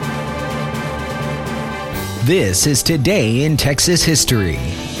This is Today in Texas History.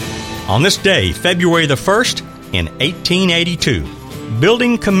 On this day, February the 1st, in 1882,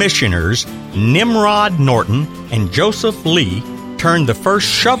 building commissioners Nimrod Norton and Joseph Lee turned the first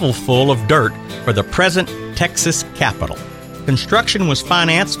shovelful of dirt for the present Texas Capitol. Construction was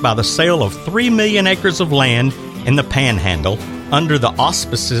financed by the sale of 3 million acres of land in the Panhandle under the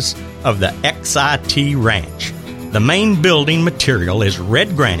auspices of the XIT Ranch. The main building material is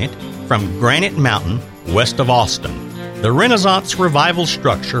red granite from Granite Mountain, west of Austin. The Renaissance Revival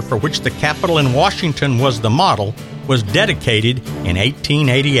structure, for which the Capitol in Washington was the model, was dedicated in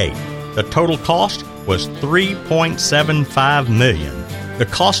 1888. The total cost was $3.75 million. The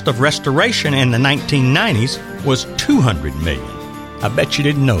cost of restoration in the 1990s was $200 million. I bet you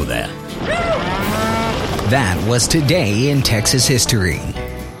didn't know that. That was Today in Texas History.